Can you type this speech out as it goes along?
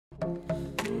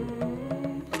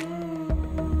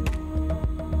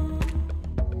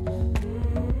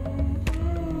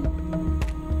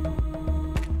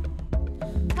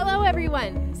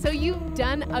everyone. So you've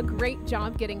done a great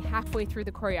job getting halfway through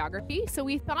the choreography. So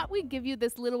we thought we'd give you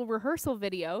this little rehearsal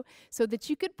video so that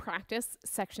you could practice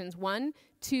sections 1,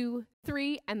 2,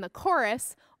 3, and the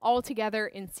chorus all together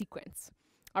in sequence.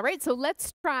 All right, so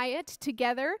let's try it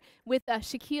together with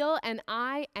Shaquille and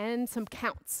I and some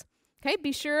counts. Okay,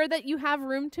 be sure that you have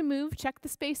room to move. Check the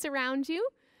space around you.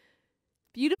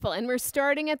 Beautiful, and we're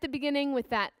starting at the beginning with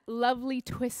that lovely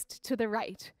twist to the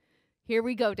right. Here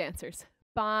we go, dancers.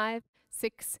 5,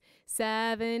 6,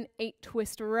 7, 8,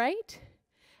 twist right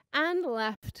and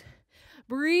left.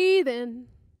 Breathe in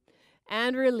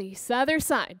and release. Other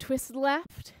side, twist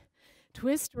left,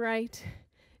 twist right.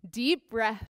 Deep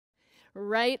breath.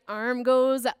 Right arm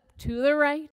goes up to the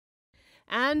right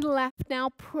and left. Now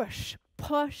push,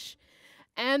 push,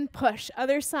 and push.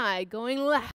 Other side, going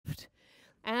left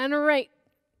and right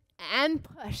and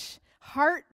push.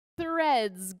 Heart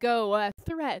threads, go a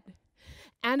thread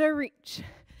and a reach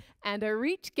and a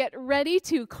reach. Get ready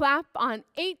to clap on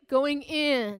 8, going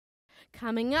in.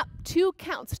 Coming up, 2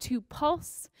 counts, 2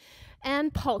 pulse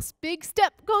and pulse. Big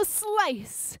step, go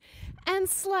slice and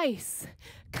slice.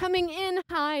 Coming in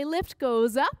high, lift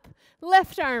goes up.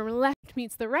 Left arm, left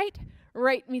meets the right,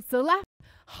 right meets the left.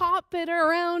 Hop it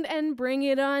around and bring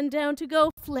it on down to go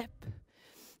flip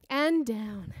and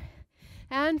down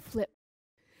and flip.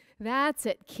 That's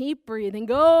it. Keep breathing.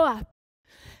 Go up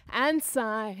and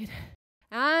side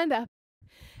and up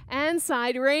and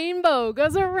side. Rainbow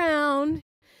goes around.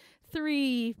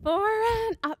 3, 4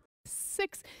 and up.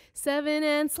 6, 7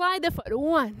 and slide the foot.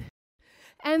 1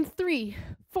 and 3,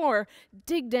 4.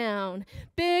 Dig down.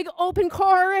 Big open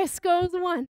chorus goes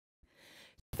 1,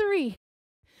 3,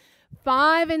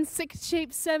 5 and 6.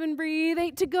 Shape 7. Breathe.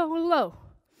 8 to go. Low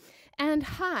and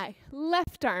high.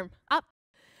 Left arm up.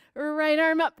 Right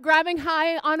arm up, grabbing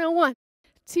high on a 1,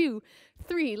 2,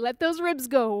 3. Let those ribs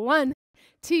go. 1,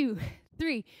 2,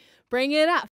 3. Bring it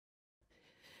up.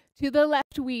 To the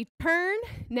left we turn.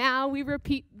 Now we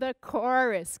repeat the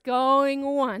chorus. Going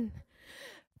 1,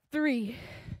 3,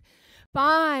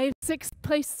 5, 6.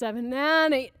 Place 7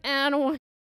 and 8 and 1,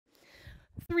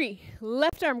 3.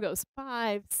 Left arm goes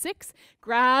 5, 6.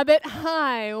 Grab it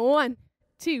high. 1,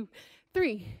 2,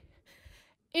 3.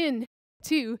 In,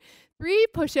 2, 3,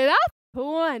 push it up.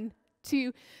 1,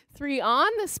 2, 3, on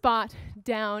the spot.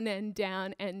 Down and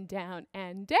down and down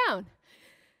and down.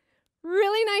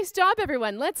 Really nice job,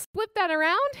 everyone. Let's flip that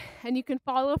around and you can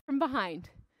follow from behind.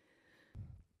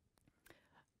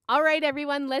 All right,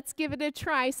 everyone, let's give it a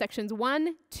try. Sections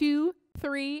 1, 2,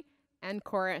 3, and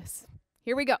chorus.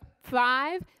 Here we go.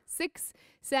 5, 6,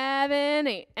 7,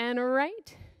 8, and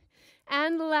right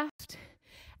and left.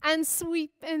 And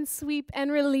sweep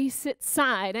and release it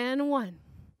side. And 1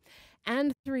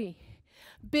 and 3.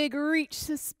 Big reach,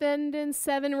 suspend and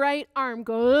 7. Right arm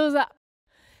goes up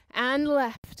and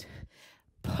left.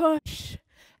 Push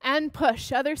and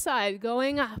push. Other side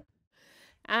going up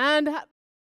and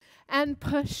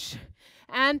push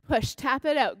and push. Tap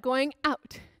it out. Going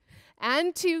out.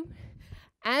 And 2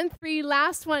 and 3.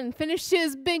 Last one.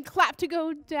 Finishes. Big clap to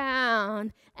go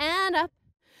down and up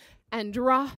and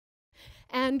drop.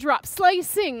 And drop,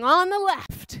 slicing on the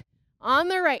left, on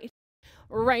the right,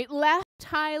 right, left,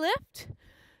 high lift,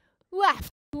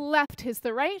 left, left hits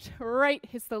the right, right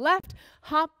hits the left,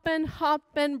 hop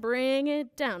and bring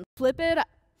it down, flip it up,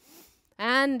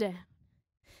 and down,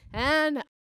 and up,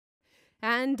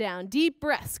 and down. Deep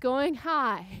breaths, going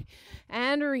high,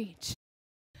 and reach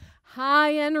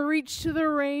to the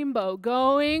rainbow,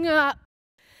 going up,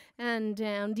 and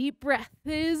down. Deep breath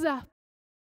is up,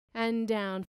 and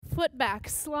down. Foot back,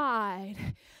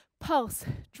 slide, pulse,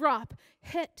 drop,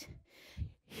 hit.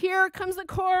 Here comes the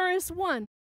chorus. 1,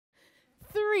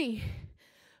 3,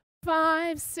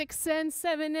 5, 6, and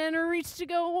 7, and reach to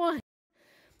go. 1,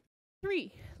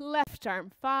 3, left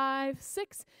arm. 5,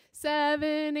 6,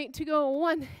 7, 8 to go.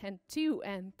 1 and 2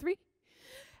 and 3,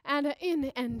 and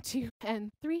in and 2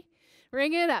 and 3.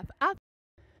 Bring it up, up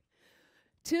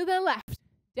to the left,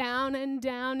 down,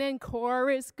 and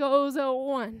chorus goes a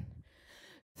 1,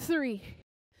 3,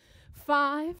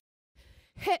 5,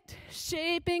 hit,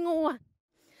 shaping 1,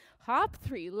 hop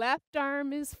 3, left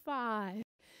arm is 5,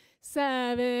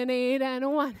 7, 8,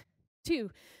 and 1,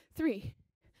 2, 3,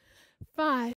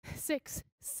 5, 6,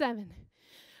 7,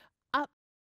 up,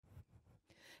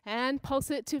 and pulse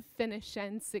it to finish,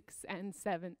 and 6, and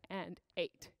 7, and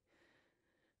 8.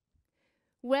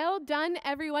 Well done,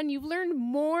 everyone. You've learned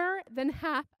more than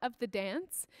half of the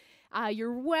dance.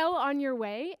 You're well on your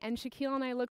way, and Shaquille and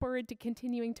I look forward to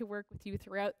continuing to work with you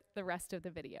throughout the rest of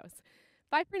the videos.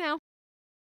 Bye for now.